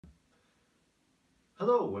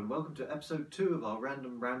Hello and welcome to episode 2 of our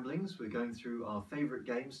Random Ramblings. We're going through our favourite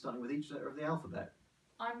games starting with each letter of the alphabet.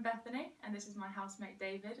 I'm Bethany and this is my housemate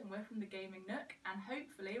David and we're from the Gaming Nook and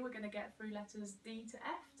hopefully we're going to get through letters D to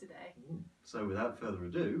F today. So without further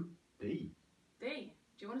ado, D. D.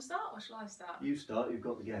 Do you want to start or shall I start? You start, you've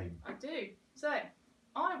got the game. I do. So,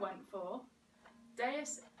 I went for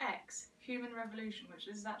Deus Ex Human Revolution, which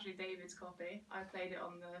this is actually David's copy. I played it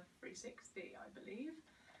on the 360, I believe.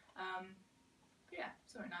 Yeah,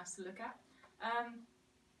 it's very nice to look at.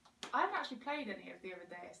 I haven't actually played any of the other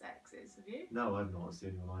Deus Exes, have you? No, I've not. It's the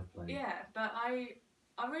only one I've played. Yeah, but I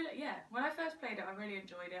really, when I first played it, I really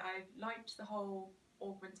enjoyed it. I liked the whole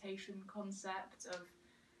augmentation concept of,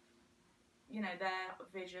 you know, their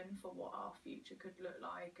vision for what our future could look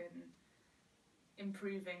like and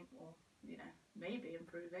improving, or, you know, maybe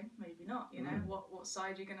improving, maybe not, you know, what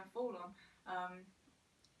side you're going to fall on.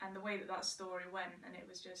 And the way that story went, and it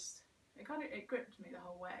was just, it gripped me the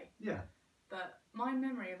whole way. Yeah. But my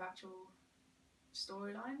memory of actual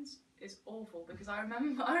storylines is awful because I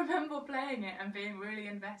remember playing it and being really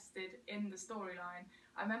invested in the storyline.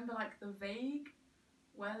 I remember like the vague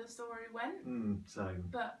where the story went. Same.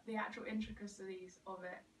 But the actual intricacies of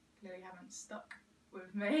it clearly haven't stuck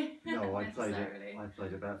with me. No, I played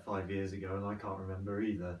it about 5 years ago and I can't remember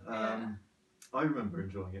either. I remember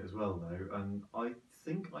enjoying it as well though, and I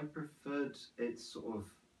think I preferred its sort of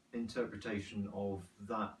interpretation of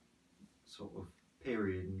that sort of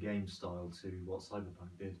period and game style to what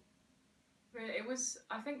Cyberpunk did. Really,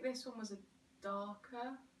 I think this one was a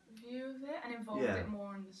darker view of it and involved it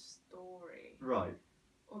more in the story. Right.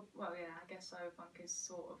 Well, yeah, I guess Cyberpunk is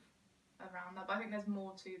sort of around that, but I think there's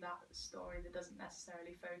more to that story that doesn't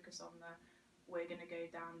necessarily focus on we're going to go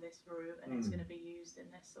down this route and it's going to be used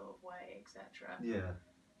in this sort of way, etc. Yeah,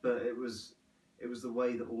 but it was the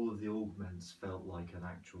way that all of the augments felt like an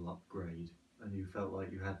actual upgrade, and you felt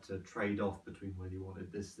like you had to trade off between whether you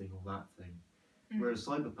wanted this thing or that thing. Whereas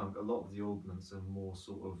Cyberpunk, a lot of the augments are more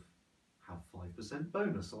sort of have 5%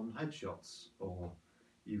 bonus on headshots, or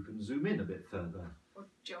you can zoom in a bit further. Or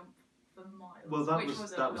jump for miles. Well, that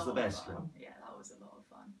was the best one. Yeah, that was a lot of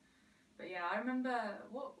fun. But yeah, I remember,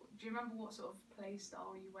 do you remember what sort of play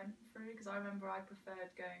style you went through? Because I remember I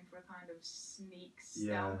preferred going for a kind of sneak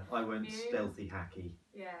stealth. Yeah, I went view. stealthy hacky.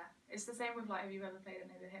 Yeah, it's the same with like, have you ever played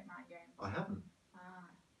any of the Hitman games? I haven't.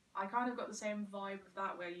 I kind of got the same vibe of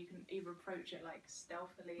that, where you can either approach it like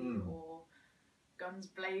stealthily or guns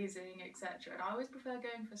blazing, etc. And I always prefer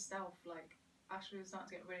going for stealth. Like, Ashley was starting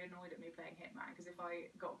to get really annoyed at me playing Hitman because if I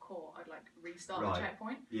got caught, I'd like restart the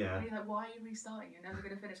checkpoint. Yeah. And he's like, "Why are you restarting? You're never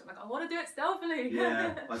going to finish." I'm like, "I want to do it stealthily."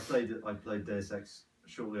 Yeah, I played Deus Ex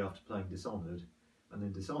shortly after playing Dishonored, and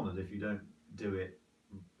in Dishonored, if you don't do it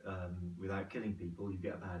without killing people, you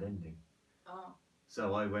get a bad ending. Oh.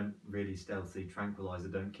 So I went really stealthy, tranquilizer,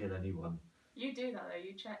 don't kill anyone. You do that though.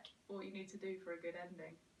 You check what you need to do for a good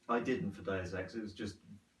ending. I didn't for Deus Ex. It was just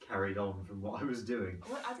carried on from what I was doing.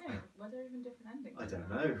 Well, I don't know. Were there even different endings? I don't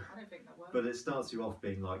know. I don't think there were. But it starts you off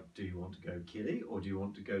being like, do you want to go killy or do you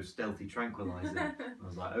want to go stealthy tranquilizer? I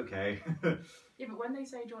was like, okay. Yeah, but when they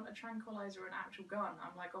say, do you want a tranquilizer or an actual gun?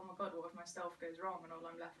 I'm like, oh my god, what if my stealth goes wrong and all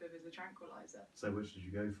I'm left with is a tranquilizer? So which did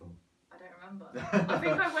you go for? I don't remember. I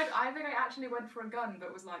think I actually went for a gun,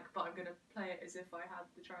 but was like, but I'm gonna play it as if I had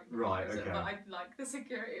the tranquilizer. Right, okay. But I like the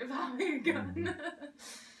security of having a gun.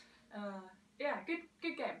 Yeah, good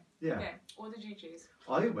game. Yeah. Good game. What did you choose?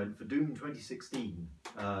 I went for Doom 2016,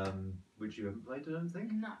 which you haven't played, I don't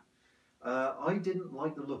think. No. I didn't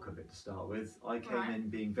like the look of it to start with. I came in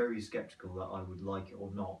being very sceptical that I would like it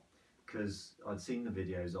or not, because I'd seen the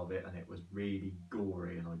videos of it and it was really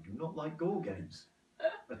gory, and I do not like gore games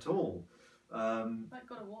at all. Like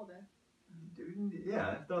God of War though.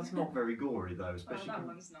 Yeah, that's not very gory though, especially. Oh, that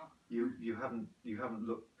one's not. You haven't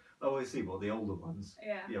looked. Oh, I see. Well, the older ones.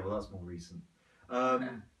 Yeah. Yeah. Well, that's more recent.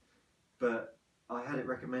 But I had it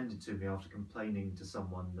recommended to me after complaining to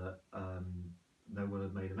someone that no one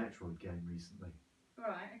had made a Metroid game recently.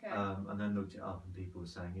 Right. Okay. And then looked it up, and people were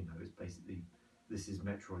saying, you know, it's basically this is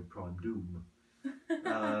Metroid Prime Doom.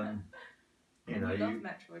 You know, you love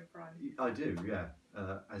Metroid Prime. I do, yeah.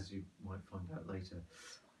 As you might find out later.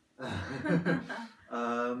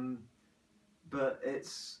 But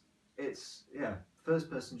it's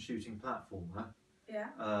first-person shooting platformer.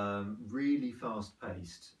 Yeah. Really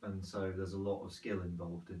fast-paced, and so there's a lot of skill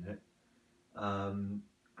involved in it.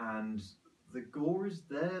 And the gore is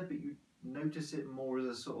there, but you notice it more as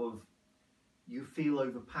a sort of, you feel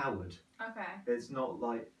overpowered. Okay. It's not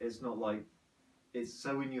like it's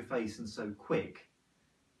so in your face and so quick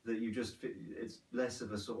that you just, it's less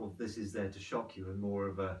of a sort of this is there to shock you and more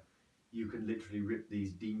of a you can literally rip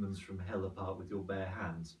these demons from hell apart with your bare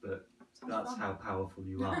hands, but Sounds that's fun. how powerful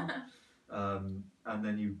you are. And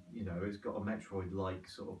then you know, it's got a Metroid-like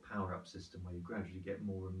sort of power-up system where you gradually get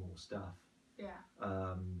more and more stuff.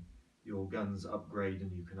 Yeah. Your guns upgrade,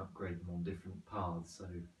 and you can upgrade them on different paths. So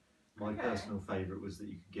my personal favourite was that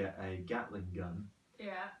you could get a Gatling gun.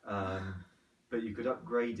 Yeah. But you could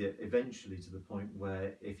upgrade it eventually to the point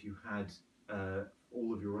where if you had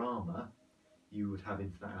all of your armour, you would have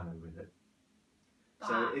infinite ammo with it.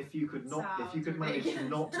 So if you could manage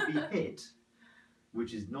not to be hit,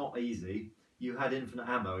 which is not easy, you had infinite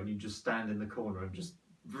ammo and you just stand in the corner and just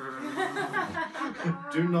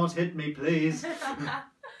do not hit me, please. That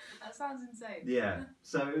sounds insane. Yeah,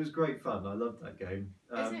 so it was great fun. I loved that game.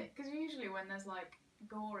 Is it, because usually when there's like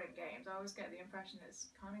gore in games, I always get the impression that it's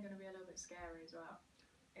kind of going to be a little bit scary as well.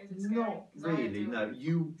 Is it scary? Not really, no.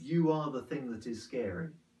 You are the thing that is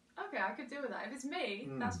scary. Okay, I could deal with that. If it's me,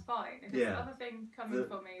 that's fine. If Yeah. it's other things coming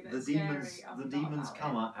for me that's the demons, scary, I'm the not demons about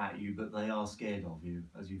come it. at you, but they are scared of you,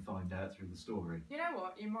 as you find out through the story. You know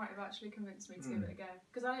what? You might have actually convinced me to give it a go.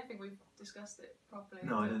 Because I don't think we've discussed it properly.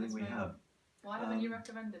 No, I until don't this think we moment. have. Why haven't you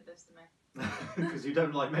recommended this to me? Because you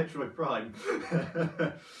don't like Metroid Prime.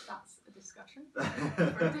 That's a discussion for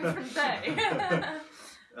a different day.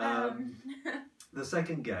 The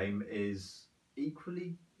second game is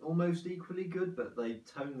almost equally good, but they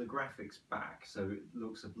tone the graphics back so it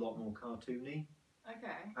looks a lot more cartoony.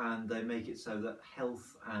 Okay. And they make it so that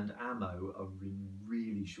health and ammo are in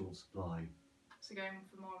really short supply. So going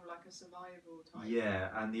for more of like a survival type. Yeah,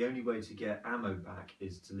 and the only way to get ammo back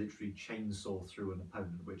is to literally chainsaw through an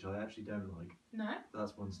opponent, which I actually don't like. No?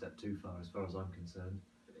 That's one step too far as I'm concerned.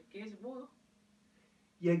 But Gears of War.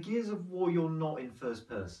 Yeah, Gears of War, you're not in first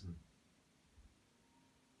person.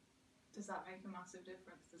 Does that make a massive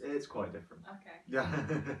difference? It's quite different. Okay. Yeah.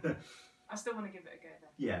 I still want to give it a go then.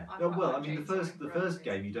 Yeah. I quite Well, like I mean, the chainsawing first for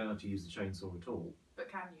game you don't have to use the chainsaw at all. But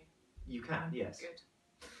can you? You can, yes. Good.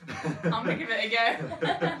 I'm going to give it a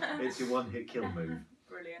go. It's your one-hit kill move.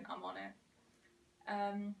 Brilliant, I'm on it.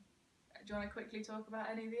 Do you want to quickly talk about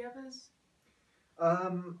any of the others?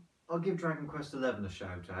 I'll give Dragon Quest XI a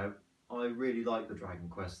shout out. I really like the Dragon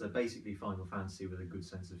Quest. They're basically Final Fantasy with a good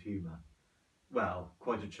sense of humour. Well,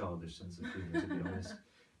 quite a childish sense of humour, to be honest.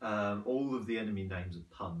 All of the enemy names are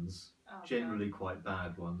puns, generally quite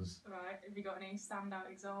bad ones. Right, have you got any standout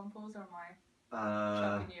examples, or am I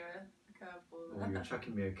chucking you a curveball there? Or you're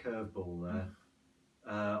chucking me a curveball there.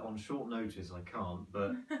 On short notice I can't,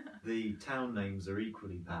 but the town names are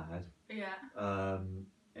equally bad. Yeah.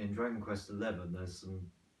 In Dragon Quest XI there's some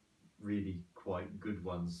really quite good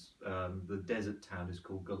ones. The desert town is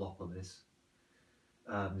called Gallopolis.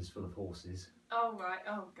 It's full of horses. Oh right,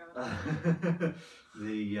 oh god.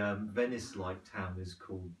 The Venice-like town is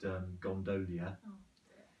called Gondolia. Oh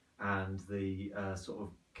dear. And the sort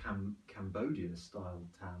of Cambodia-style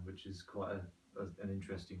town, which is quite an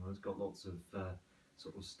interesting one. It's got lots of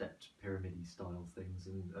sort of stepped pyramid-y style things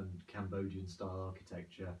and Cambodian-style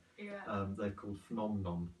architecture. Yeah. They've called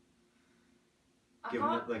Phnom. Given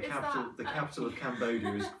that the capital of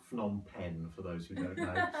Cambodia is Phnom Penh, for those who don't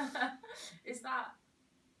know. Is that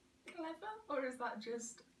clever, or is that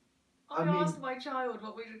just... I I asked my child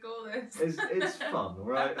what we should call this. It's fun,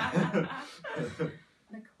 right? An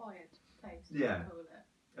acquired taste, Yeah. call it.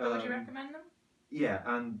 But would you recommend them? Yeah,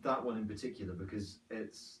 and that one in particular because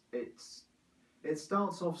it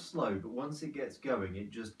starts off slow, but once it gets going,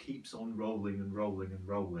 it just keeps on rolling and rolling and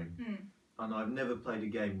rolling. And I've never played a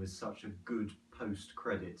game with such a good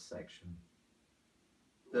post-credits section.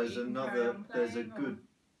 There's a good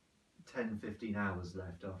 10-15 hours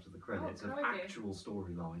left after the credits of actual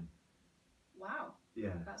storyline. Wow. Yeah.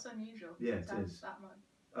 That's unusual. Yeah, it is. That much.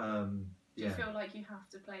 Do you Yeah. feel like you have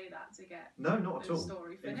to play that to get No, not at the all.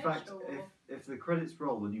 story In finished? fact, or... if the credits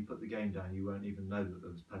roll and you put the game down, you won't even know that there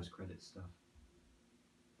was post-credits stuff.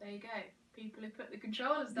 There you go. People who put the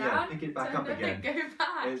controllers Yeah, down. pick it back up again. Go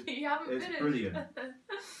back. You haven't It's finished. brilliant.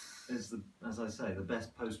 It's as I say, the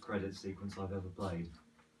best post-credits sequence I've ever played.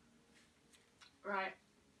 Right.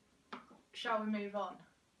 Shall we move on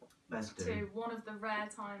Let's do. to one of the rare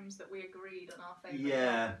times that we agreed on our favourite?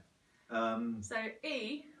 Yeah. So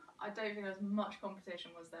E, I don't think there was much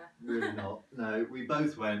competition, was there? Really not. No, we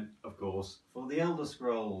both went, of course, for the Elder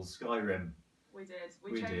Scrolls Skyrim. We did.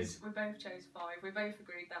 We We both chose 5. We both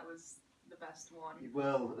agreed that was the best one.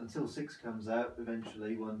 Well, until 6 comes out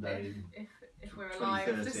eventually one day. If we're alive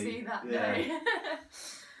to 2030, see that yeah. day.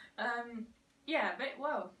 Yeah, but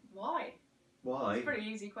well, why? Why? It's a pretty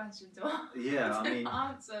easy question to Yeah, I mean,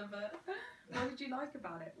 answer, but what did you like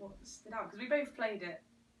about it? What stood out? Because we both played it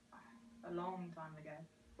a long time ago.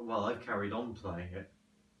 well, I've carried on playing it.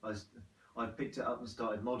 I've picked it up and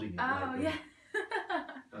started modding it Oh lately.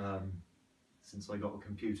 yeah. Since I got a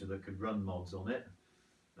computer that could run mods on it.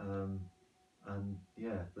 And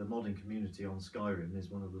yeah, the modding community on Skyrim is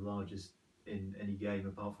one of the largest in any game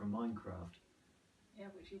apart from Minecraft. Yeah,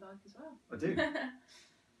 which you like as well. I do.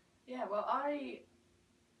 Yeah, well, I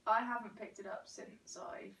haven't picked it up since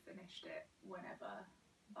I finished it, whenever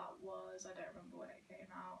that was. I don't remember when it came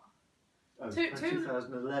out. Oh, Two-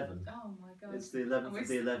 2011. Oh my god. It's the 11th of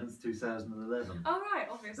the 11th, 2011. Oh right,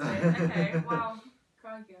 obviously. Okay, wow.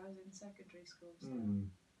 Crikey, I was in secondary school still.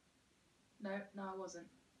 No, I wasn't.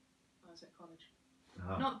 I was at college.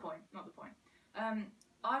 Ah. Not the point.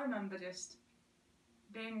 I remember just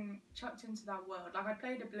being chucked into that world. Like, I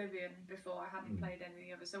played Oblivion before, I hadn't played any of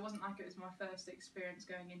the others, so it wasn't like it was my first experience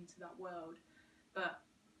going into that world. But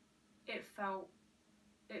it felt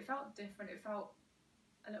different. It felt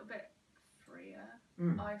a little bit freer.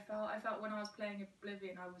 I felt when I was playing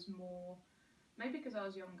Oblivion, I was more, maybe because I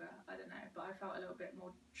was younger, I don't know, but I felt a little bit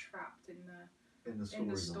more trapped in the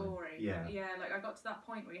story. Yeah. Like, I got to that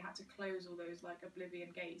point where you had to close all those like Oblivion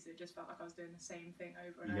gates. It just felt like I was doing the same thing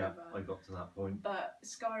over and over. I got to that point. But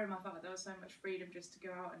Skyrim, I felt like there was so much freedom just to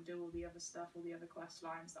go out and do all the other stuff, all the other quest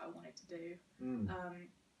lines that I wanted to do.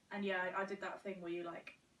 And yeah, I did that thing where you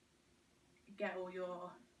like get all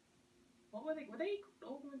your, what were they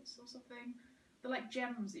called, ornaments or something? The like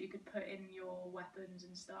gems that you could put in your weapons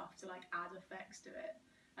and stuff to like add effects to it.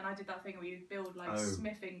 And I did that thing where you build like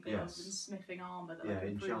smithing gloves and smithing armour that like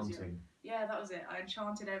improves enchanting. Yeah, that was it. I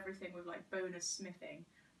enchanted everything with like bonus smithing,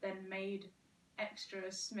 then made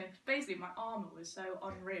extra smith. Basically, my armour was so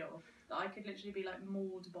unreal that I could literally be like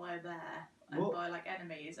mauled by a bear and by like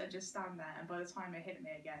enemies and just stand there, and by the time it hit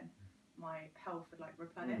me again, my health had like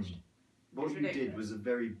replenished. What you did was a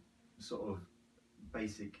very sort of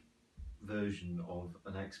basic version of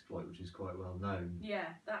an exploit, which is quite well known. Yeah,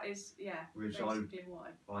 that is, which basically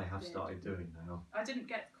what I have did. started doing now. I didn't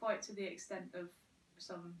get quite to the extent of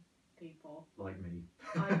some people. Like me.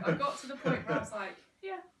 I got to the point where I was like,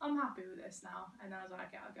 yeah, I'm happy with this now. And then I was like,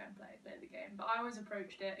 okay, I'll go and play the game. But I always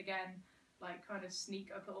approached it, again, like kind of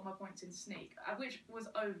sneak. I put all my points in sneak, which was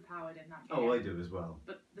overpowered in that game. Oh, I do as well.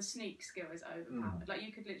 But the sneak skill is overpowered. Like,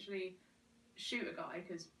 you could literally shoot a guy,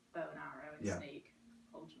 because bow and arrow and sneak,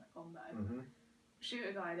 ultimate combo. Shoot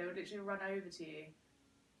a guy, they would literally run over to you,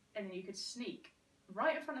 and then you could sneak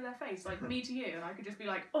right in front of their face, like me to you, and I could just be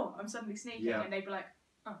like, oh, I'm suddenly sneaking, and they'd be like,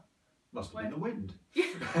 oh. Must have been the wind.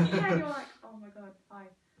 Yeah, you're like, oh my god, hi.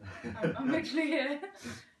 I'm literally here.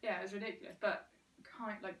 Yeah, it was ridiculous, but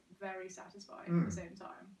like very satisfying at the same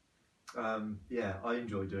time. Yeah, I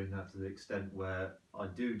enjoy doing that to the extent where I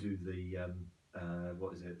do the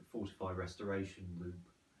what is it, Fortify Restoration loop,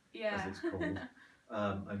 as it's called,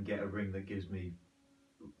 and get a ring that gives me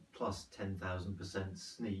plus 10,000%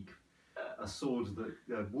 sneak, a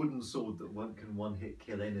wooden sword that can one hit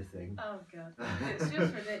kill anything. Oh god, it's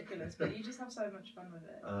just ridiculous, but you just have so much fun with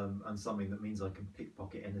it. And something that means I can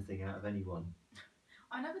pickpocket anything out of anyone.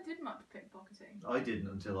 I never did much pickpocketing. I didn't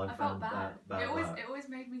until I felt found bad. that. It always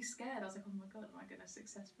made me scared. I was like, oh my god, am I going to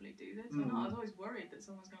successfully do this or not? I was always worried that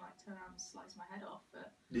someone's going to like turn around and slice my head off.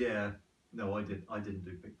 But yeah, no, I didn't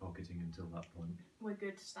do pickpocketing until that point. We're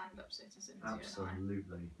good stand-up citizens.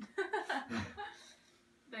 Absolutely.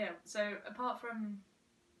 Yeah. So apart from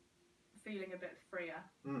feeling a bit freer,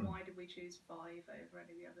 why did we choose 5 over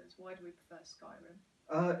any of the others? Why do we prefer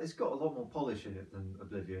Skyrim? It's got a lot more polish in it than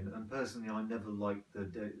Oblivion, and personally I never liked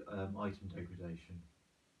the item degradation.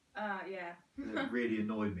 Yeah. It really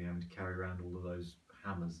annoyed me having to carry around all of those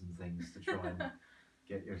hammers and things to try and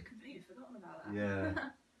get your... I've completely forgotten about that. Yeah.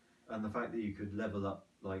 And the fact that you could level up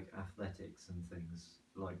like athletics and things,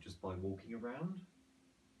 like just by walking around.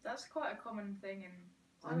 That's quite a common thing in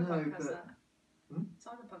I know, Cyberpunk has but... that.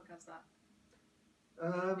 Cyberpunk has that.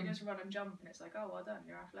 You just run and jump and it's like, oh, well done,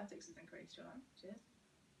 your athletics has increased. You're like, cheers.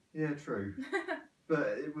 Yeah, true.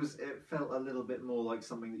 But it felt a little bit more like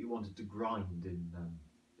something that you wanted to grind in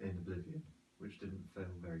Oblivion, which didn't feel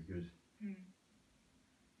very good.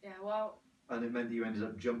 Yeah, well... And it meant that you ended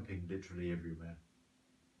up jumping literally everywhere.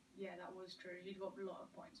 Yeah, that was true. You got a lot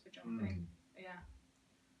of points for jumping. Yeah.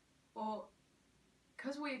 Well,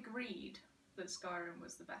 because we agreed that Skyrim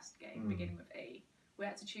was the best game, beginning with E, we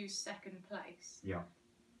had to choose second place. Yeah.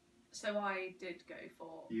 So I did go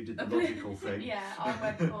for... You did the logical thing. Yeah, I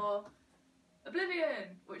went for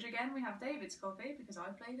Oblivion, which again we have David's copy because I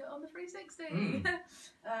played it on the 360.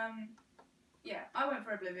 Yeah, I went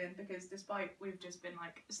for Oblivion because despite we've just been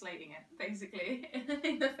like slating it basically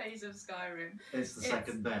in the face of Skyrim, it's the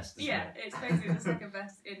second best, isn't yeah, it? it's basically the second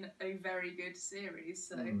best in a very good series.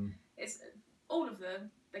 So it's all of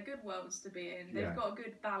them they're good worlds to be in. They've Yeah. got a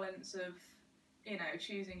good balance of, you know,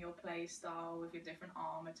 choosing your play style with your different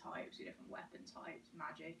armor types, your different weapon types,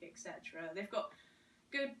 magic, etc. They've got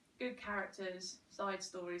good characters, side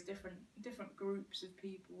stories, different groups of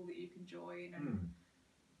people that you can join, and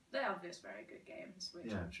they are just very good games, which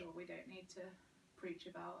Yeah. I'm sure we don't need to preach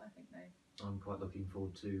about. I think they. I'm quite looking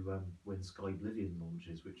forward to when Skyblivion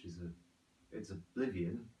launches, which is it's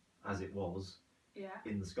Oblivion as it was Yeah.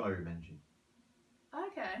 in the Skyrim engine.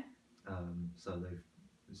 Okay. So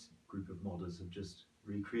this group of modders have just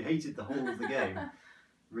recreated the whole of the game,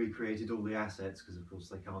 recreated all the assets because of course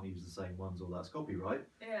they can't use the same ones, or that's copyright.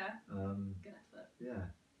 Yeah. Um, Good effort. yeah,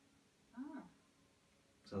 Ah.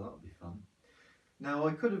 so that would be fun. Now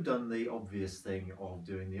I could have done the obvious thing of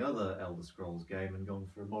doing the other Elder Scrolls game and gone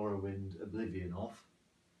for a Morrowind Oblivion off,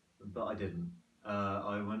 but I didn't.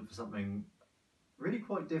 I went for something really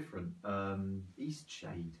quite different,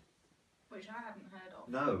 Eastshade. Which I hadn't heard of.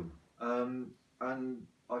 No, and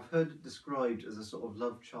I've heard it described as a sort of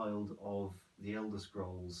love child of the Elder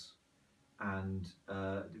Scrolls. And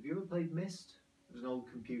have you ever played Myst? It was an old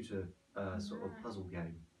computer sort of No. puzzle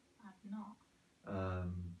game I've not.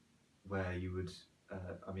 where you would.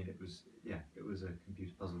 It was a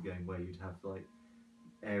computer puzzle game where you'd have like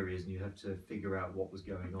areas and you'd have to figure out what was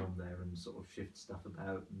going on there and sort of shift stuff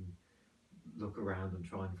about and look around and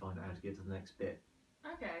try and find out how to get to the next bit.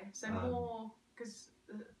 Okay, so more because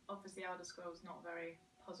obviously Elder Scrolls not very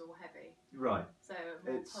puzzle heavy, Right. so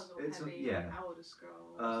more It's- puzzle it's a- heavy yeah. Elder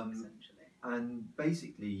Scrolls essentially. And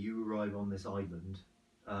basically, you arrive on this island.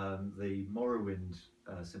 The Morrowind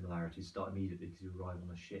similarities start immediately because you arrive on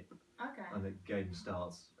a ship, Okay. and the game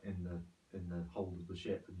starts in the hold of the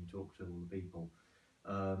ship, and you talk to all the people,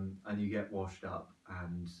 and you get washed up,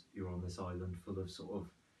 and you're on this island full of sort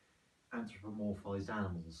of anthropomorphized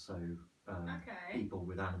animals, so Okay. people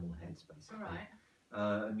with animal heads, basically. Right.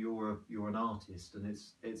 And you're an artist, and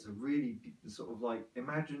it's a really sort of like,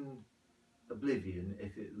 imagine Oblivion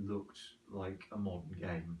if it looked like a modern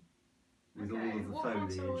game with Okay. all of the What console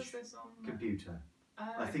is foliage. this on? Computer.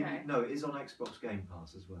 Oh, I think okay. no, it is on Xbox Game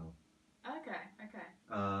Pass as well. Okay. Okay.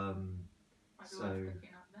 Might be So worth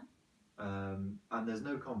looking up then. and there's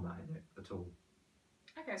no combat in it at all.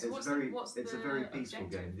 Okay. So It's what's it's the a very peaceful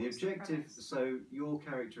objective? game. The What's objective, premise? so your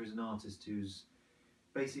character is an artist who's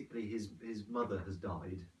basically his mother has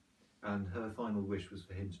died, and her final wish was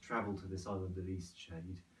for him to travel to this island of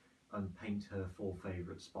Eastshade and paint her 4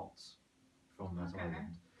 favourite spots from that Okay.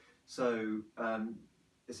 island. So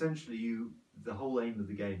essentially, the whole aim of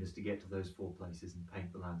the game is to get to those 4 places and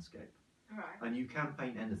paint the landscape. Right. And you can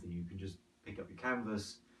paint anything. You can just pick up your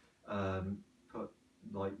canvas,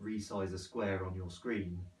 resize a square on your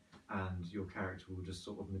screen, and your character will just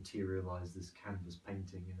sort of materialise this canvas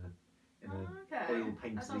painting in a Okay. oil That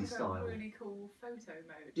painterly sounds like style. a really cool photo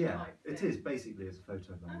mode. Yeah, type it thing. is basically as a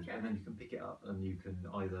photo mode, Okay. and then you can pick it up and you can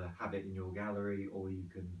either have it in your gallery or you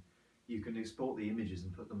can export the images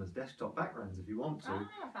and put them as desktop backgrounds if you want to.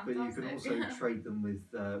 Ah, But you can fantastic. also trade them with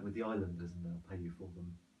the islanders, and they'll pay you for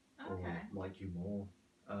them Okay. or like you more.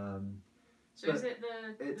 So but is it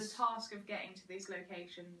the it's- task of getting to these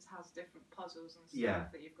locations has different puzzles and stuff Yeah,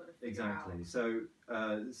 that you've got to figure Exactly. out? So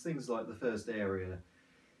it's things like the first area.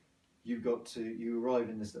 You arrive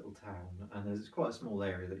in this little town, and there's quite a small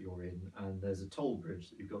area that you're in, and there's a toll bridge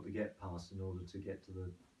that you've got to get past in order to get to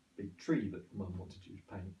the big tree that your mum wanted you to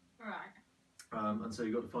paint. Right. And so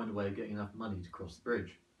you've got to find a way of getting enough money to cross the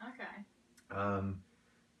bridge. Okay.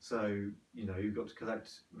 So you've got to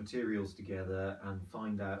collect materials together and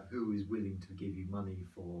find out who is willing to give you money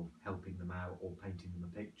for helping them out or painting them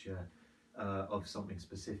a picture of something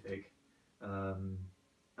specific. And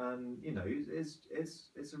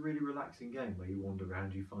it's a really relaxing game where you wander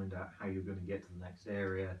around, you find out how you're going to get to the next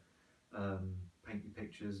area, paint your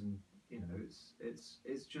pictures, and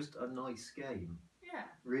it's just a nice game. Yeah.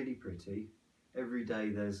 Really pretty. Every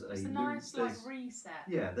day there's It's a nice reset.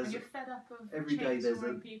 yeah, When there's you're fed up of every day there's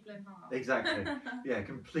chainsawing people in half. exactly yeah,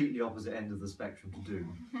 completely opposite end of the spectrum to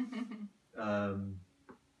Doom.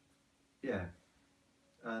 Yeah,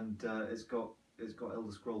 and it's got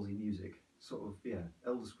Elder Scrollsy music, sort of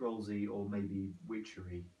Elder Scrollsy or maybe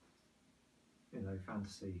Witchery,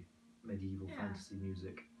 fantasy, medieval Yeah. fantasy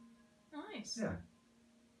music. Nice. Yeah,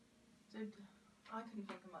 So I couldn't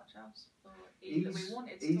think of much else for E that we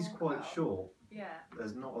wanted to E's talk quite about. short. Yeah.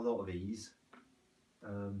 There's not a lot of E's.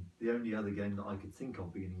 The only other game that I could think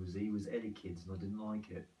of beginning with E was Eddie Kids, and I didn't like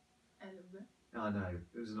it. Element. I know,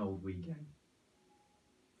 it was an old Wii game.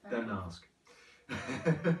 Fair Don't enough. ask.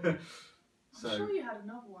 I'm sure you had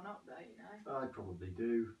another one up there, I probably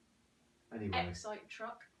do. Anyway, Excite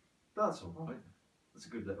Truck. that's alright. That's a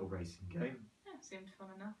good little racing game. Yeah. seemed fun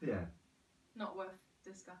enough. Yeah. Not worth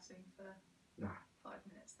discussing for Nah. 5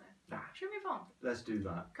 minutes though. Nah. Should we move on? Let's do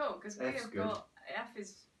that. Cool, because we F's have good. got F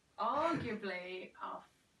is arguably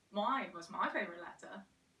my favourite letter,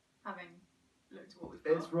 having looked at what we've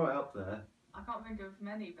got. It's right up there. I can't think of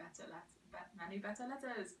many better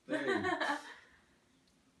letters. Hey.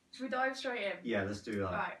 Should we dive straight in? Yeah, let's do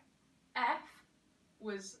that. Right. F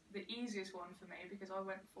was the easiest one for me because I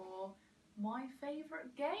went for my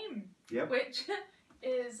favourite game. Yep. Which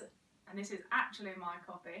is, and this is actually my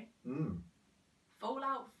copy,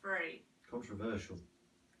 Fallout 3. Controversial.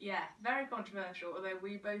 Yeah, very controversial, although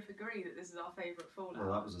we both agree that this is our favourite Fallout.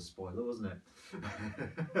 Well, that was a spoiler, wasn't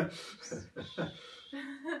it?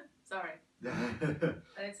 Sorry, I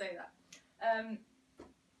didn't say that.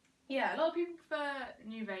 Yeah, a lot of people prefer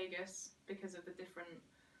New Vegas because of the different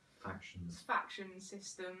faction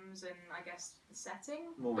systems and I guess the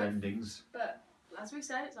setting. More endings. But as we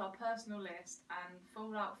said, it's our personal list, and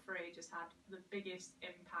Fallout 3 just had the biggest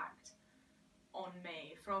impact on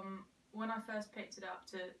me. From when I first picked it up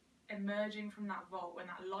to emerging from that vault, when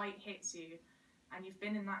that light hits you and you've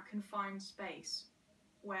been in that confined space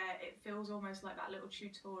where it feels almost like that little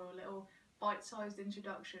tutorial, little bite-sized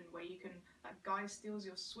introduction where you can, that guy steals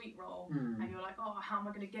your sweet roll and you're like, oh, how am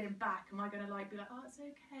I going to get him back? Am I going to be like, oh, it's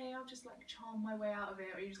okay, I'll just charm my way out of it?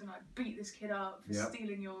 Or are you just going to beat this kid up for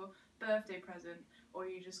stealing your birthday present? Or are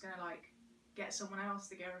you just going to get someone else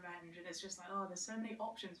to get revenge? And it's just oh, there's so many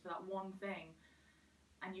options for that one thing.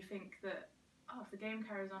 And you think that, oh, if the game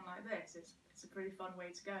carries on like this, it's a pretty fun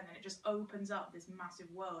way to go. And then it just opens up this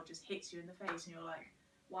massive world, just hits you in the face, and you're like,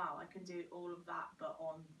 wow, I can do all of that, but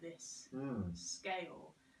on this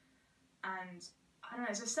scale. And I don't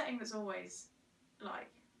know, it's a setting that's always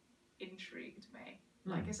intrigued me.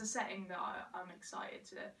 It's a setting that I'm excited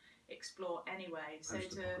to explore anyway. So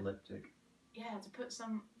Post-apocalyptic. to put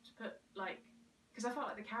because I felt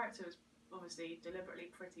like the character was obviously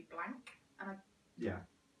deliberately pretty blank, and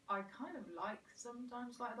I kind of like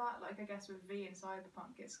sometimes like that. I guess with V in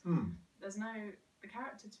Cyberpunk, there's no, the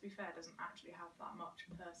character, to be fair, doesn't actually have that much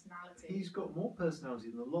personality. He's got more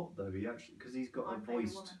personality than a lot, though. He actually, because he's got a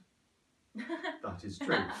voice. That is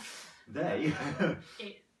true.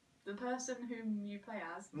 The person whom you play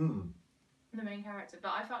as, the main character.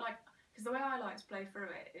 But I felt because the way I like to play through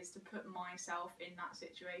it is to put myself in that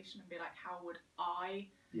situation and be like, how would I,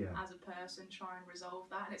 as a person, try and resolve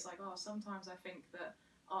that? And it's sometimes I think that,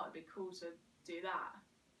 it'd be cool to do that.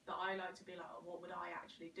 But I like to be like, what would I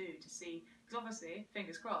actually do to see? Because obviously,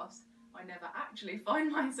 fingers crossed, I never actually find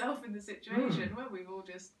myself in the situation where we've all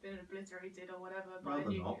just been obliterated or whatever by a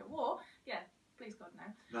nuclear war. Yeah, please God, no.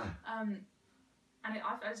 And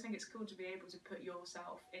I just think it's cool to be able to put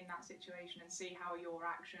yourself in that situation and see how your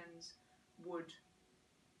actions would,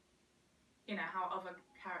 how other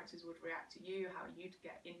characters would react to you, how you'd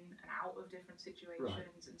get in and out of different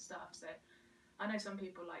situations and stuff. So I know some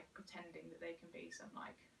people like pretending that they can be some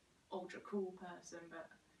ultra cool person,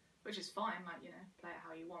 which is fine, play it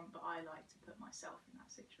how you want, but I like to put myself in that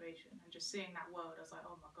situation, and just seeing that world, I was like,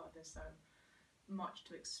 oh my god, there's so much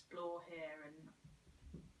to explore here. And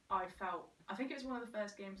I think it was one of the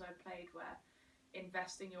first games I played where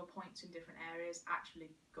investing your points in different areas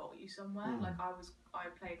actually got you somewhere. I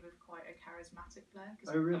played with quite a charismatic player.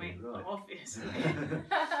 Oh really? I mean, right. Obviously.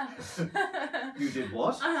 You did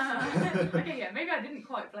what? Okay, yeah, maybe I didn't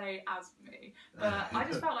quite play as me, but I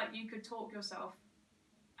just felt like you could talk yourself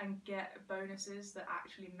and get bonuses that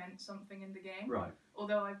actually meant something in the game. Right.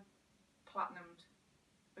 Although I platinumed.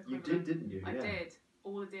 You did, didn't you? I did.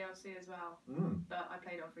 All the DLC as well. But I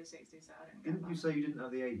played on 360, so I didn't get that. Didn't you say you didn't have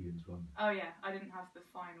the Aliens one? Oh yeah, I didn't have the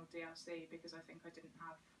final DLC because I think I didn't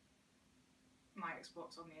have my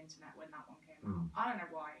Xbox on the internet when that one came out. I don't know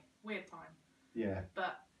why. Weird time. Yeah.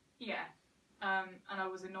 But yeah. And I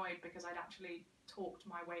was annoyed because I'd actually talked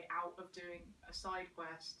my way out of doing a side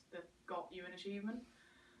quest that got you an achievement,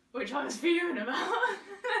 which I was fuming about.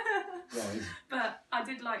 Right. But I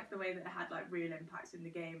did like the way that it had real impacts in the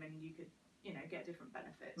game, and you could, get different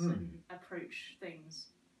benefits and approach things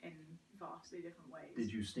in vastly different ways.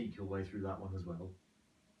 Did you sneak your way through that one as well?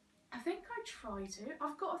 I think I try to.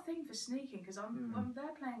 I've got a thing for sneaking because I'm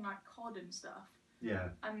there playing COD and stuff. Yeah.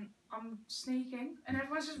 And I'm sneaking, and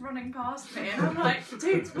everyone's just running past me, and I'm like,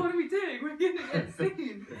 dudes, what are we doing? We're gonna get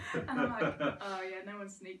seen. And I'm like, oh yeah, no one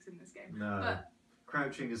sneaks in this game. No. But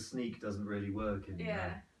crouching as sneak doesn't really work in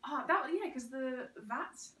because the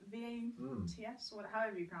VATS, VATS, or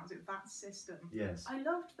however you pronounce it, VATS system. Yes. I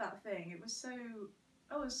loved that thing. It was so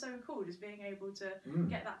cool, just being able to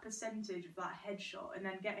get that percentage of that headshot, and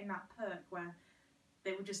then getting that perk where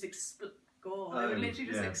they would just gore. They would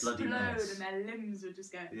literally just explode and their limbs would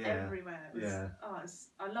just go everywhere.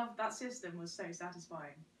 I love that system. Was so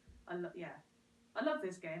satisfying. I love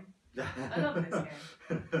this game. I love this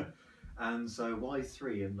game. And so why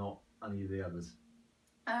 3 and not any of the others?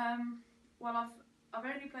 Well, I've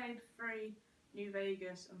only played 3, New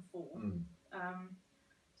Vegas and 4.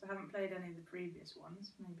 So I haven't played any of the previous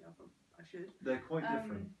ones. Maybe I should. They're quite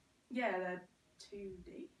different. Yeah, they're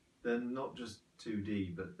 2D. They're not just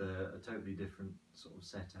 2D, but they're a totally different sort of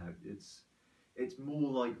setup. It's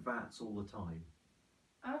more like VATS all the time.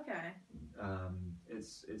 Okay.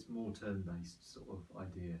 It's more turn-based sort of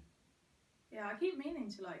idea. Yeah, I keep meaning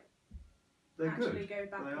to They're actually good. go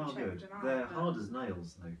back They and are check good. them out. They're hard as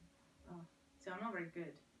nails though. Oh, see, I'm not very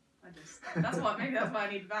good. Maybe that's why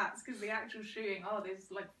I need VATS, because the actual shooting,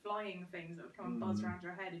 there's flying things that would come and buzz around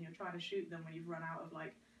your head and you're trying to shoot them when you've run out of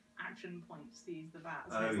action points to use the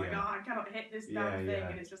VATS. And it's I cannot hit this damn thing,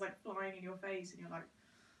 and it's just flying in your face and you're like,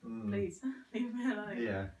 please, leave me alone.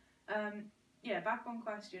 Yeah. Back on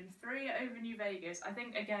question. 3 over New Vegas. I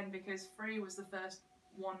think again because 3 was the first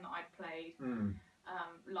one that I played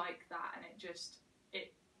like that, and it just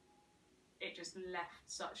left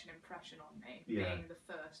such an impression on me. Being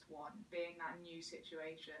the first one, being that new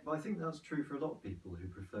situation. But I think that's true for a lot of people who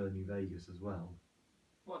prefer New Vegas as well.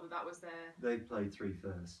 What, that was their... They played 3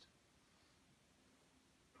 first.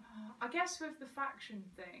 I guess with the faction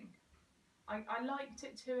thing, I liked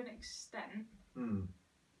it to an extent,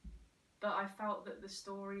 but I felt that the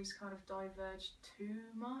stories kind of diverged too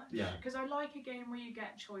much. Yeah. Because I like a game where you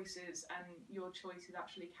get choices and your choices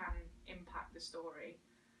actually can impact the story.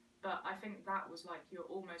 But I think that was you're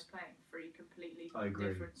almost playing 3 completely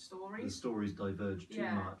different stories. The stories diverged too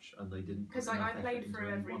much, and they didn't. Because I played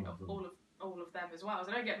through all of them as well.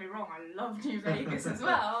 So don't get me wrong, I love New Vegas as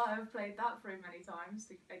well. I've played that through many times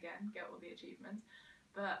to again get all the achievements.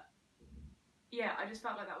 But yeah, I just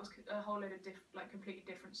felt like that was a whole load of completely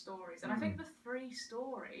different stories. And I think the 3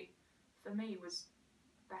 story for me was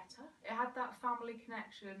better. It had that family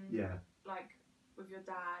connection. Yeah. With your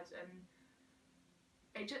dad and.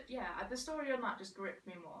 It just the story on that just gripped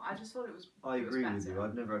me more. I just thought it was. I agree with you.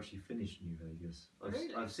 I've never actually finished New Vegas.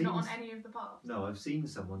 Really? I've seen not on any of the paths. No, I've seen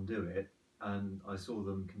someone do it, and I saw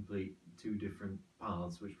them complete 2 different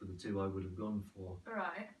paths, which were the 2 I would have gone for.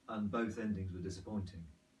 Right. And both endings were disappointing,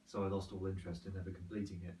 so I lost all interest in ever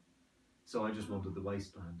completing it. So I just wanted the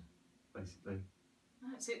wasteland, basically.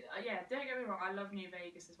 Don't get me wrong. I love New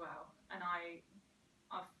Vegas as well, and I've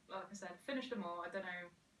like I said, finished them all. I don't know.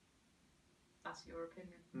 That's your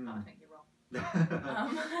opinion, but I think you're wrong.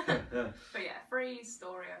 But yeah, 3's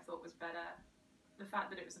story I thought was better. The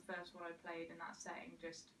fact that it was the first one I played in that setting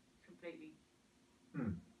just completely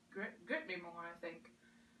gripped me more, I think.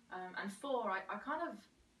 And 4, I kind of...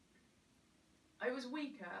 It was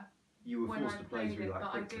weaker you were when forced I to play played through it, that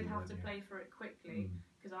but I quickly, did have to you? play through it quickly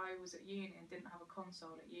because I was at uni and didn't have a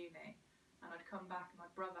console at uni. And I'd come back and my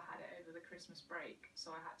brother had it over the Christmas break,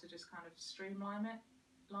 so I had to just kind of streamline it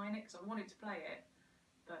because I wanted to play it,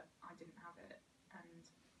 but I didn't have it. And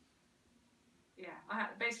yeah, I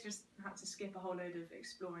basically just had to skip a whole load of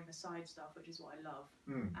exploring the side stuff, which is what I love,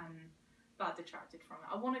 and that detracted from it.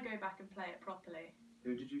 I want to go back and play it properly.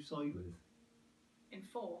 Who did you side with? In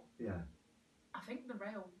 4? Yeah. I think the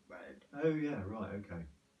Railroad. Oh yeah, right, okay.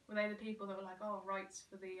 Were they the people that were like, oh, rights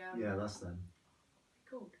for the... yeah, that's them.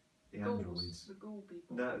 Called? The Ghouls, androids. the ghoul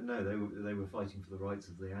people. No, they were fighting for the rights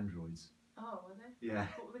of the androids. Oh, were they? Yeah.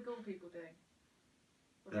 What were the ghoul people doing?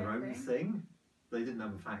 Were Their they a own thing? They didn't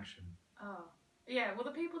have a faction. Oh. Yeah, well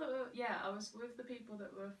the people that were... Yeah, I was with the people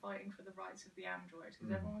that were fighting for the rights of the androids,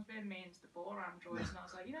 because everyone was being mean to the poor androids, and I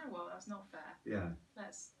was like, you know what, that's not fair. Yeah.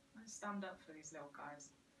 Let's stand up for these little guys.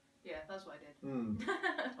 Yeah, that's what I did.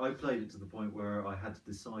 I played it to the point where I had to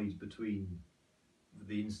decide between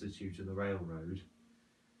the Institute and the Railroad.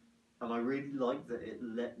 And I really liked that it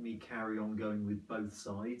let me carry on going with both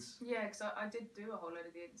sides. Yeah, because I did do a whole load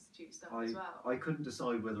of the Institute stuff as well. I couldn't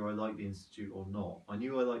decide whether I liked the Institute or not. I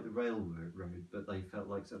knew I liked the Railroad, but they felt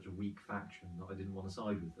like such a weak faction that I didn't want to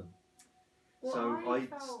side with them. Well,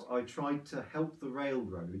 so I tried to help the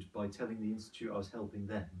Railroad by telling the Institute I was helping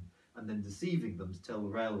them, and then deceiving them to tell the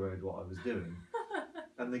Railroad what I was doing.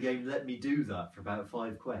 And the game let me do that for about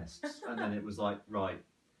 5 quests, and then it was like, right,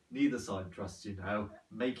 neither side trusts you now,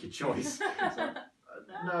 make your choice. So,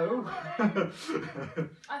 no.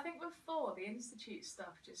 I think with 4, the Institute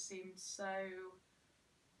stuff just seemed so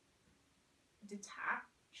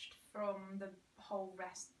detached from the whole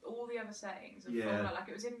rest, all the other settings of Fallout. Like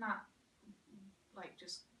it was in that, like,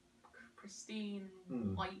 just pristine,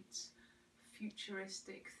 white,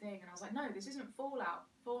 futuristic thing, and I was like, no, this isn't Fallout.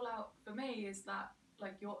 Fallout for me is that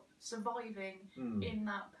like you're surviving in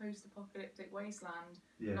that post-apocalyptic wasteland.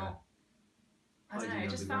 Yeah. Not, I don't know. It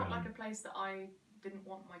just felt like a place that I didn't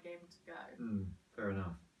want my game to go. Fair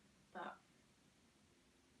enough. But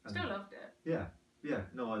still loved it. Yeah. Yeah.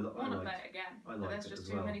 No, I want to play it again. I but there's just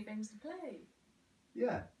too many things to play.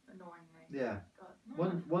 Yeah. Annoyingly. Yeah.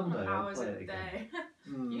 God, one day I'll play a it again.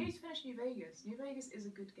 You need to finish New Vegas. New Vegas is a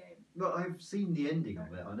good game. But I've seen the ending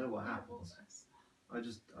of it. I know what happens. Well, I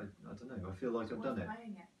don't know. I feel like I've done it.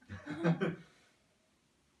 Playing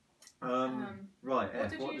it. Right,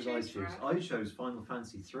 F. What What did did you I choose choose? for I chose Final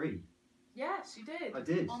Fantasy 3. Yes, you did. I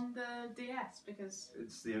did. On the DS because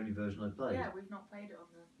It's the only version I played. yeah, we've not played it on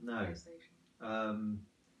the No. PlayStation.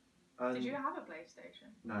 Did you have a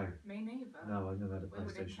PlayStation? No. Me neither. No, I never had a We were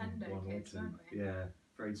PlayStation Nintendo 1 or kids, 2. weren't we? Yeah,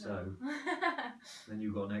 afraid so. Then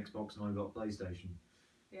you got an Xbox and I got a PlayStation.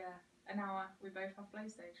 Yeah, and now we both have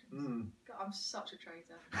PlayStations. God, I'm such a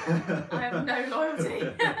traitor. I I have no loyalty.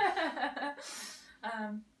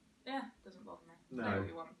 Yeah, doesn't bother me. No. Play what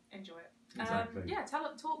you want. Enjoy it. Exactly. Yeah,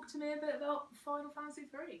 talk to me a bit about Final Fantasy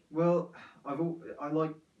 3. Well, I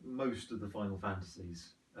like most of the Final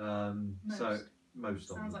Fantasies. So most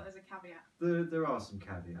of them. Sounds like there's a caveat. There are some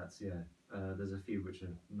caveats, yeah. There's a few which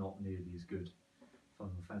are not nearly as good.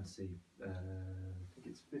 Final Fantasy, I think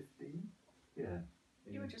it's 15. Yeah.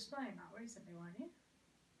 You were just playing that recently, weren't you?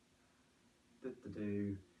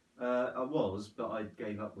 I was, but I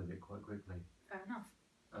gave up with it quite quickly. Fair enough.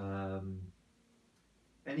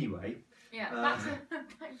 Anyway. Yeah,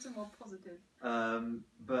 back to more positive.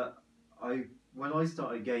 But when I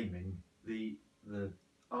started gaming, the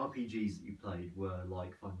RPGs that you played were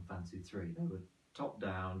like Final Fantasy 3. They were top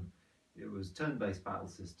down. It was turn-based battle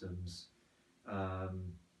systems,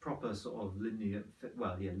 proper sort of linear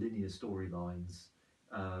storylines.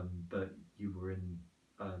 But you were in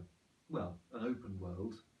an open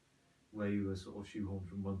world where you were sort of shoehorned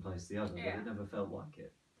from one place to the other, Yeah. but it never felt like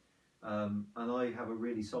it. And I have a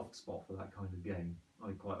really soft spot for that kind of game.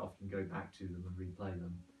 I quite often go back to them and replay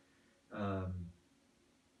them.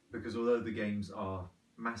 Because although the games are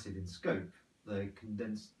massive in scope, they're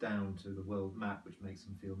condensed down to the world map, which makes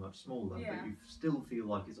them feel much smaller, but you still feel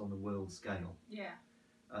like it's on a world scale. Yeah.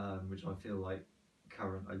 Which I feel like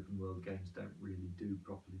current open world games don't really do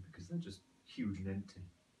properly because they're just huge and empty.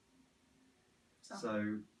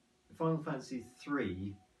 So Final Fantasy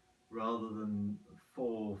 3, rather than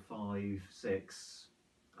 4, 5, 6,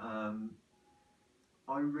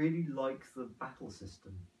 I really like the battle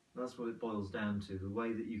system. That's what it boils down to. The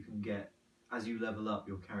way that you can get, as you level up,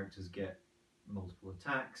 your characters get multiple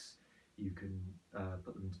attacks. You can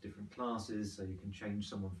put them into different classes, so you can change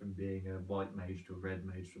someone from being a white mage to a red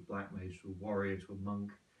mage to a black mage to a warrior to a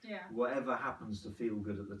monk. Yeah. Whatever happens to feel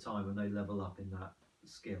good at the time when they level up in that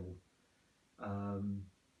skill.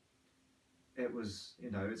 It was,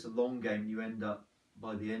 it's a long game. You end up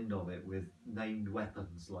by the end of it with named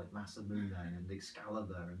weapons like Masamune and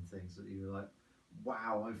Excalibur and things that you're like,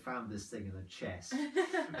 wow, I found this thing in a chest.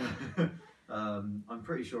 I'm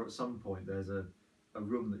pretty sure at some point there's a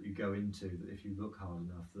room that you go into that if you look hard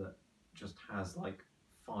enough that just has like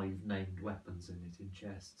 5 named weapons in it in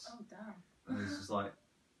chests. Oh damn. And it's just like,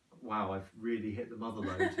 wow, I've really hit the mother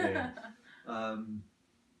load here.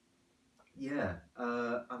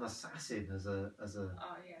 An assassin as a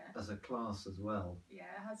class as well. Yeah,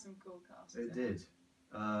 it had some cool casts. It did.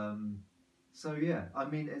 So yeah, I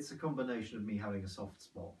mean, it's a combination of me having a soft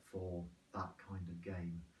spot for that kind of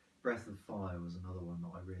game. Breath of Fire was another one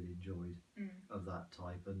that I really enjoyed of that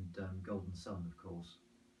type, and Golden Sun, of course.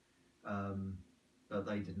 But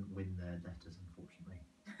they didn't win their letters, unfortunately.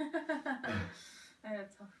 They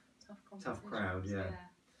had tough competition. Tough crowd, yeah.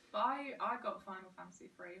 But I got Final Fantasy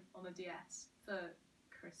 3 on the DS for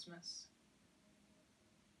Christmas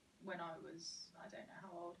when I was, I don't know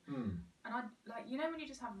how old. And I when you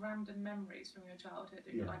just have random memories from your childhood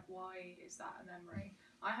and you're like, why is that a memory?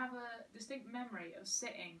 I have a distinct memory of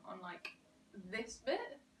sitting on like this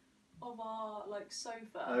bit of our like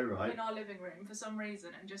sofa in our living room for some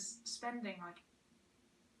reason and just spending like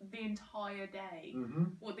the entire day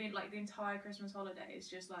or the entire Christmas holidays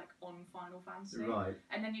just like on Final Fantasy. Right.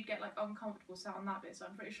 And then you'd get like uncomfortable sat on that bit, so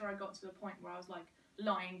I'm pretty sure I got to the point where I was like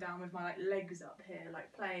lying down with my like legs up here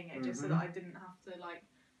like playing it just so that I didn't have to like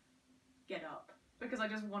get up because I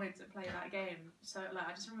just wanted to play that game. So like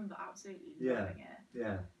I just remember absolutely loving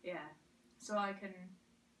it. Yeah. So I can.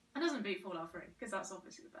 It doesn't beat Fallout 3 because that's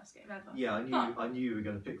obviously the best game ever. Yeah, I knew you were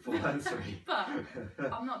going to pick Fallout 3. But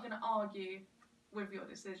I'm not going to argue with your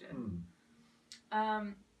decision.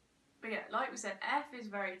 But yeah, like we said, F is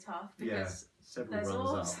very tough because there's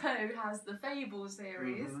also has the Fable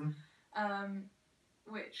series,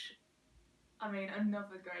 which I mean,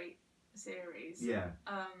 another great series. Yeah,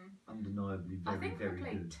 Um, undeniably I very, think very I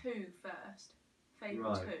played good. 2 first. Fable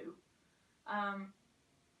Right. 2. Um,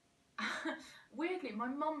 weirdly, my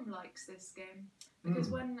mum likes this game because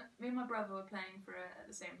when me and my brother were playing for it at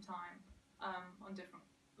the same time, on different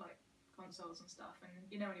like consoles and stuff, and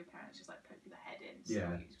you know when your parents just like poke your head in, to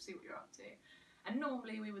Yeah. see what you're up to. And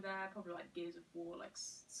normally we were there, probably like Gears of War, like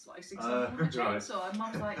slicing Uh, someone with a right. chainsaw. And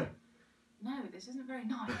Mum's like, "No, this isn't very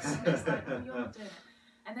nice." And it's like, "Well, you're not doing it."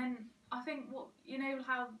 And then I think you know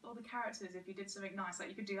how all the characters, if you did something nice, like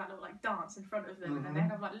you could do that little like dance in front of them, and then they'd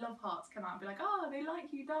have like love hearts come out and be like, "Oh, they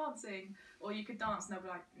like you dancing," or you could dance and they'll be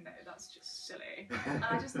like, "No, that's just silly." And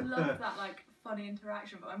I just loved that like funny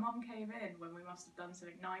interaction. But my mum came in when we must have done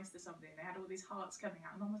something nice to somebody, and they had all these hearts coming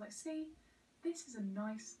out, and Mum was like, "See, this is a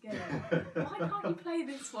nice game. Why can't you play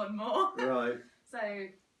this one more?" Right. So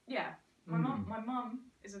yeah, my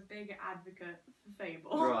mum is a big advocate for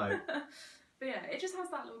Fable. Right. But yeah, it just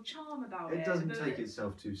has that little charm about it. It doesn't take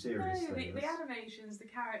itself too seriously. No, the animations, the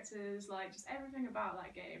characters, like just everything about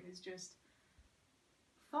that game is just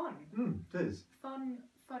fun. It is. Fun,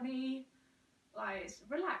 funny, like it's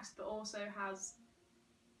relaxed, but also has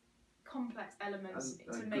complex elements And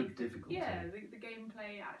to good make difficulty. Yeah, the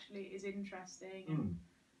gameplay actually is interesting,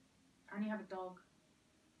 and you have a dog.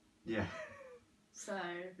 Yeah. So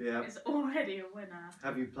Yeah. it's already a winner.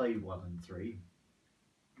 Have you played 1 and 3?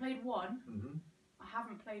 Played 1. Mm-hmm. I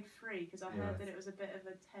haven't played 3 because I heard that it was a bit of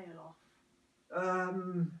a tail off.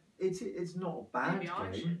 It's not a bad Maybe game.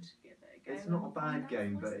 I should give it a go. It's not a and bad find out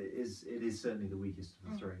game, what's- but it is certainly the weakest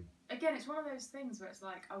of the 3. Again, it's one of those things where it's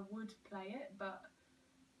like I would play it, but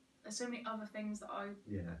there's so many other things that I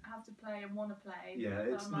have to play and want to play. Yeah, that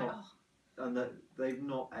it's I'm not, like, oh, and they've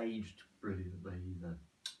not aged brilliantly either.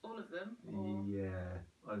 all of them. Or, Yeah,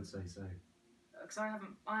 I would say so. because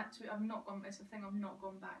I've not gone. It's a thing I've not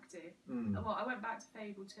gone back to. Well, I went back to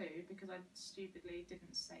Fable 2 because I stupidly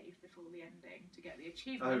didn't save before the ending to get the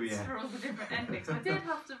achievements for all the different endings. So I did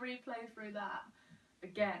have to replay through that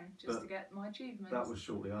again just to get my achievements. That was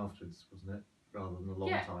shortly afterwards, wasn't it? Rather than a long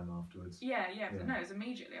time afterwards. Yeah, but no, it was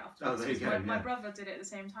immediately afterwards. Oh, there you go, My brother did it at the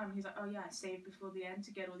same time, and he's like, "Oh yeah, I saved before the end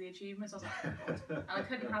to get all the achievements." I was like, "Oh god!" And I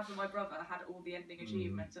couldn't have my brother had all the ending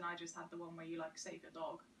achievements, and I just had the one where you like save your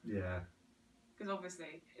dog. Yeah. Because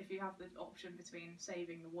obviously, if you have the option between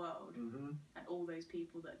saving the world and all those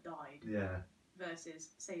people that died,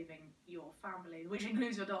 versus saving your family, which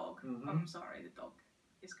includes your dog, I'm sorry, the dog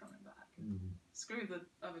is coming back. Screw the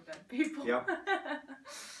other dead people. Yep.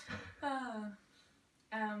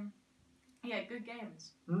 Yeah, good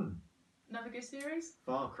games. Another good series?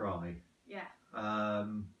 Far Cry. Yeah.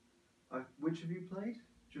 Which have you played?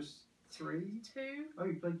 Just 3? 2. Oh,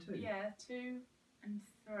 you played 2? Yeah, 2 and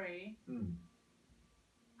 3.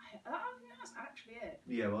 I think that's actually it.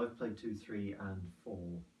 Yeah, well, I've played 2, 3 and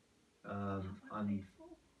 4. Have I played 4?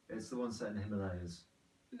 It's the one set in the Himalayas.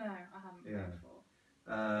 No, I haven't played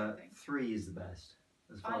 4. 3 is the best.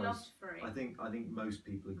 As far I loved as 3. I think most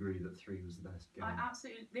people agree that 3 was the best game. I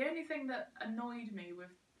absolutely. The only thing that annoyed me with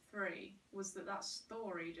 3 was that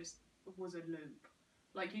story just was a loop.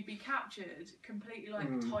 Like you'd be captured, completely like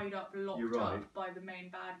tied up, locked up by the main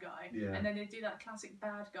bad guy, and then they do that classic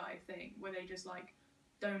bad guy thing where they just like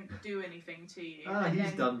don't do anything to you. And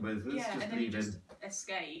he's done with. Let's just and then you leave just him.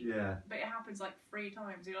 escape. Yeah. But it happens like 3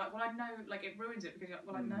 times. You're like, well, I know, like it ruins it because you're like,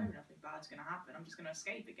 well, I know nothing bad's gonna happen. I'm just gonna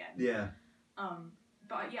escape again. Yeah.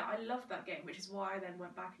 But yeah, I loved that game, which is why I then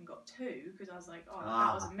went back and got 2 because I was like, oh,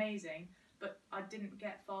 that was amazing. But I didn't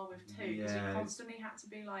get far with 2 because you constantly had to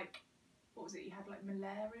be like, what was it? You had like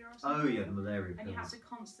malaria or something. Oh yeah, the malaria pills. And you had to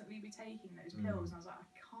constantly be taking those pills, and I was like,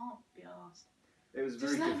 I can't be arsed. It was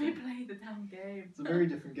just very let me different. play the damn game. It's a very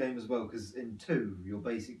different game as well because in 2, you're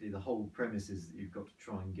basically the whole premise is that you've got to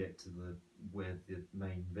try and get to where the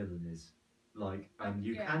main villain is, like, and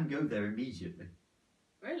you can go there immediately.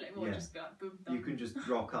 Really? Well, just go like, boom, done. You can just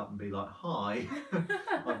rock up and be like, "Hi,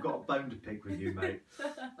 I've got a bone to pick with you, mate."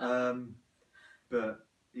 But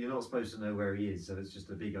you're not supposed to know where he is, so it's just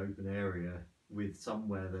a big open area with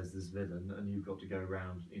somewhere there's this villain, and you've got to go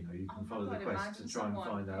around. You know, you can follow the quest to try and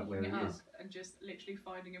find out where he is, and just literally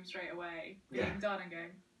finding him straight away, being done, and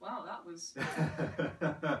going, "Wow, that was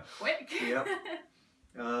quick." Yep.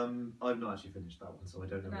 I've not actually finished that one, so I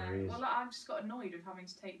don't know where he is. Well, I just got annoyed with having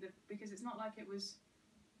to take because it's not like it was,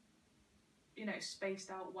 you know,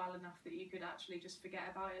 spaced out well enough that you could actually just forget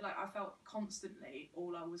about it. Like I felt constantly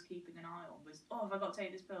all I was keeping an eye on was, oh, have I got to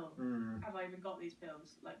take this pill? Have I even got these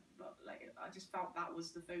pills? Like I just felt that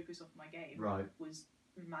was the focus of my game. Right. Was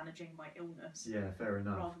managing my illness. Yeah, fair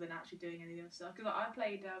enough. Rather than actually doing any other stuff. Because I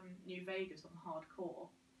played New Vegas on hardcore.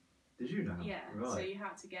 Did you now? Yeah. Right. So you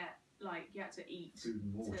had to get you had to eat Food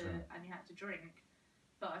and water. and you had to drink.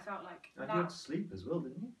 But I felt like And that. you had to sleep as well,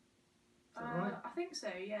 didn't you? Is that right? I think so.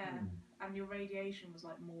 Yeah. Mm. And your radiation was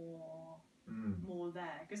like more Mm.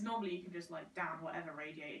 there, because normally you can just like down whatever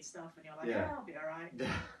radiated stuff and you're like, Yeah. yeah, I'll be alright.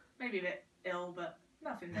 Maybe a bit ill, but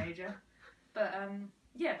nothing major. But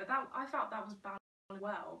but that I felt that was balanced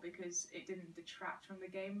well, because it didn't detract from the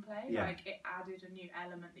gameplay. Yeah. Like, it added a new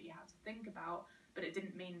element that you had to think about, but it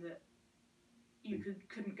didn't mean that you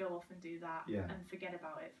couldn't go off and do that and forget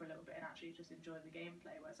about it for a little bit and actually just enjoy the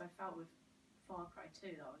gameplay. Whereas I felt with Far Cry 2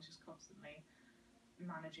 that I was just constantly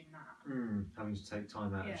managing that. Having to take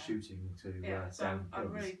time out of shooting to so down I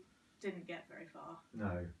kills. really didn't get very far.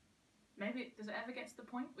 No, Maybe, does it ever get to the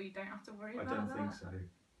point where you don't have to worry I about don't that? think so.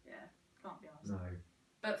 Yeah, can't be honest. No.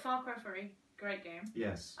 But Far Cry 3, great game.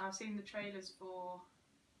 Yes. I've seen the trailers for,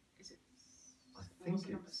 is it, I think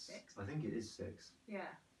number it's 6? I think it is 6. Yeah,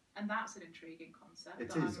 and that's an intriguing concept. It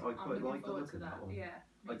that is. I quite looking like the forward look to of that one. Yeah,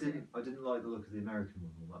 I didn't like the look of the American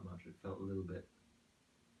one all that much. It felt a little bit,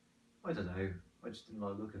 I don't know, I just didn't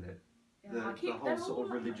like the look of it. Yeah, The whole they're sort all of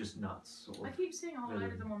like- religious nuts sort I of. keep seeing a whole load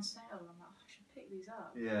villain. of them on sale, and I'm like, I should pick these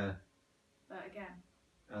up. Yeah. But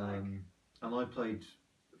again, And I played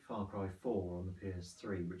Far Cry 4 on the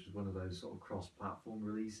PS3, which is one of those sort of cross-platform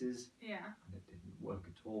releases, yeah, and it didn't work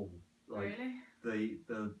at all. Like, really?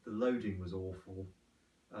 the loading was awful.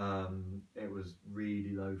 It was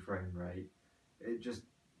really low frame rate. It just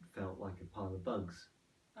felt like a pile of bugs.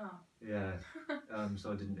 Oh. Yeah.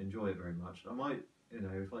 So I didn't enjoy it very much. I might,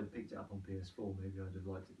 if I'd picked it up on PS4, maybe I'd have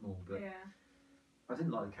liked it more. But Yeah. I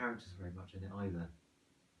didn't like the characters very much in it either.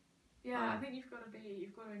 Yeah, I think you've got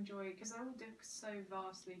to enjoy, because they're all so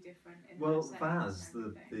vastly different. In Well, their settings Vaz, and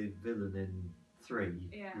the everything. villain in 3,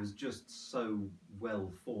 Yeah. was just so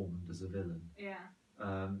well formed as a villain. Yeah.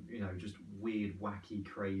 Just weird, wacky,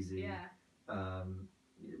 crazy. Yeah.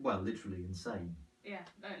 Well, literally insane. Yeah.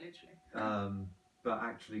 No, literally. But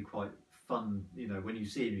actually quite fun. When you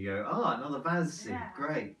see him, you go, another Vaz scene, Yeah.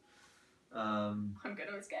 great. I'm going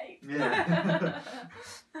to escape. Yeah.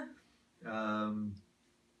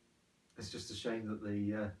 It's just a shame that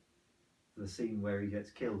the scene where he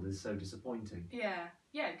gets killed is so disappointing. Yeah.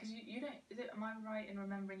 Yeah, because you don't. Am I right in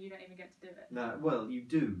remembering you don't even get to do it? No, well, you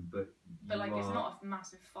do, but But like, it's are- not a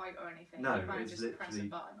massive fight or anything. No, you might it's just press a literally-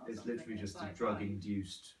 button or It's something. literally just a like,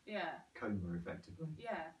 drug-induced Yeah. coma, effectively.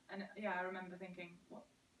 Yeah, and I remember thinking,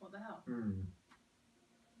 what the hell?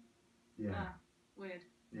 Yeah, Ah, weird.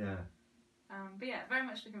 yeah. But yeah, very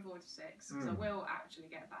much looking forward to 6, because I Mm. will actually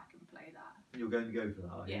get back and play that. You're going to go for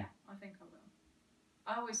that, are you? Yeah, I think I will.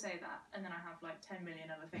 I always say that, and then I have like 10 million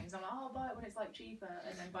other things. I'm like, I'll buy it when it's like cheaper,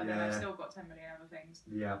 and then by then I've Yeah. still got 10 million other things.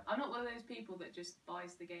 Yeah. I'm not one of those people that just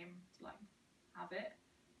buys the game to like have it,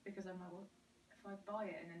 because I'm like, well, if I buy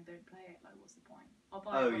it and then don't play it, like, what's the point? I'll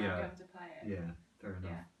buy it when I'm going to play it. Yeah, fair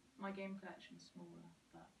enough. Yeah, my game collection's smaller,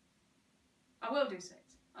 but I will do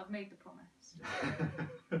 6. I've made the promise.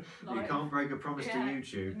 You can't break a promise to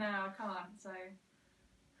YouTube. No, I can't. So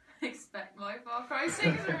expect my Far Cry 6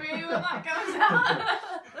 review when that comes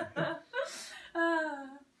out.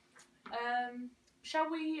 Shall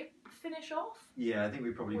we finish off Yeah, I think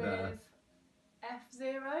we probably with better.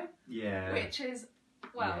 F-Zero, Yeah. which is,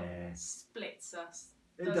 splits us.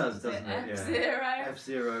 It does, doesn't it? Yeah. F-Zero.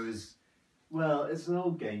 F-Zero is, well, it's an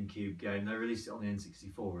old GameCube game. They released it on the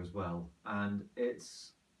N64 as well. And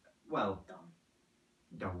it's, well, Dumb.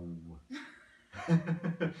 no.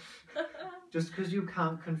 Just because you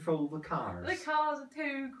can't control the cars. The cars are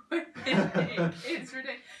too quick. It's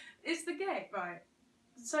ridiculous. It's the game, right?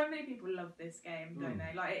 So many people love this game, don't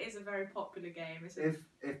they? Like, it is a very popular game. It's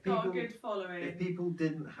If got a people good following. if people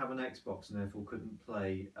didn't have an Xbox and therefore couldn't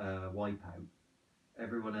play Wipeout,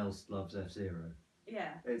 everyone else loves F-Zero.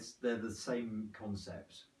 Yeah, They're the same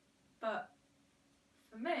concept. but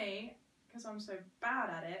for me, because I'm so bad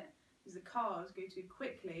at it, is the cars go too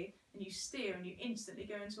quickly and you steer and you instantly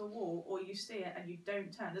go into a wall, or you steer and you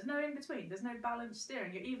don't turn. There's no in between. There's no balanced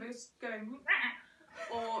steering. You're either going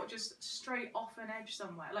or just straight off an edge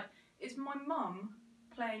somewhere. Like, it's my mum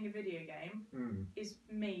playing a video game is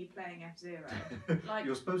me playing F-Zero. Like,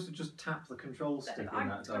 You're supposed to just tap the control stick in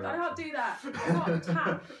that direction. I can't do that. I can't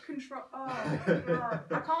tap control. Oh, God.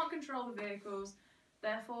 I can't control the vehicles.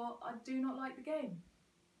 Therefore, I do not like the game.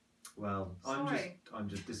 Well, Sorry. I'm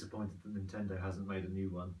just disappointed that Nintendo hasn't made a new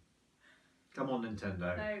one. Come on,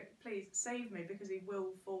 Nintendo. No, please save me, because he will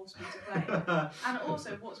force me to play it. And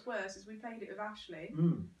also, what's worse is we played it with Ashley,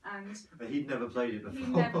 and He'd never played it before. he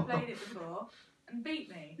never played it before and beat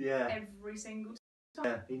me Yeah. every single time.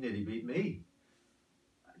 Yeah, he nearly beat me.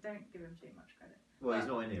 Don't give him too much credit. Well, he's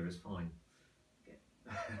But- not in here, it's fine. Good.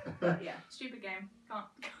 But yeah, stupid game.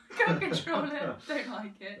 Can't control it. Don't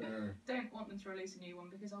like it. Don't want them to release a new one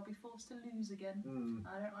because I'll be forced to lose again.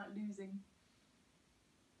 I don't like losing.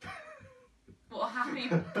 What a happy,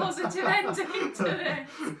 positive ending to this.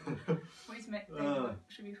 We need to make.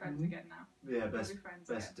 Should we be friends again now? Yeah, We'll best be friends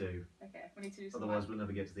do. Okay, we need to do some. Otherwise, we'll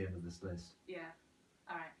never get to the end of this list. Yeah.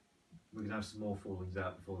 All right. We can have some more fallings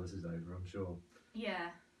out before this is over, I'm sure.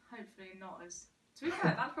 Yeah. Hopefully not as. To be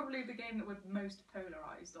fair, that's probably the game that we're most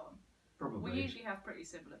polarised on. Probably. We usually have pretty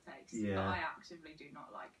similar tastes, Yeah. but I actively do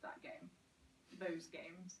not like that game. Those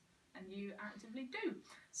games. And you actively do.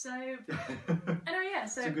 So, anyway, yeah,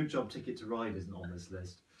 so... It's a good job Ticket to Ride isn't on this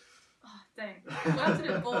list. Oh, don't. We'll have to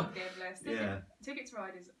do a board game list. Ticket to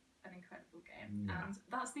Ride is an incredible game. Yeah. And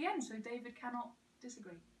that's the end, so David cannot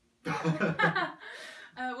disagree.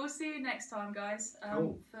 We'll see you next time, guys,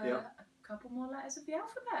 for a couple more letters of the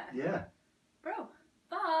alphabet. Yeah. Bro,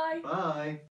 bye! Bye!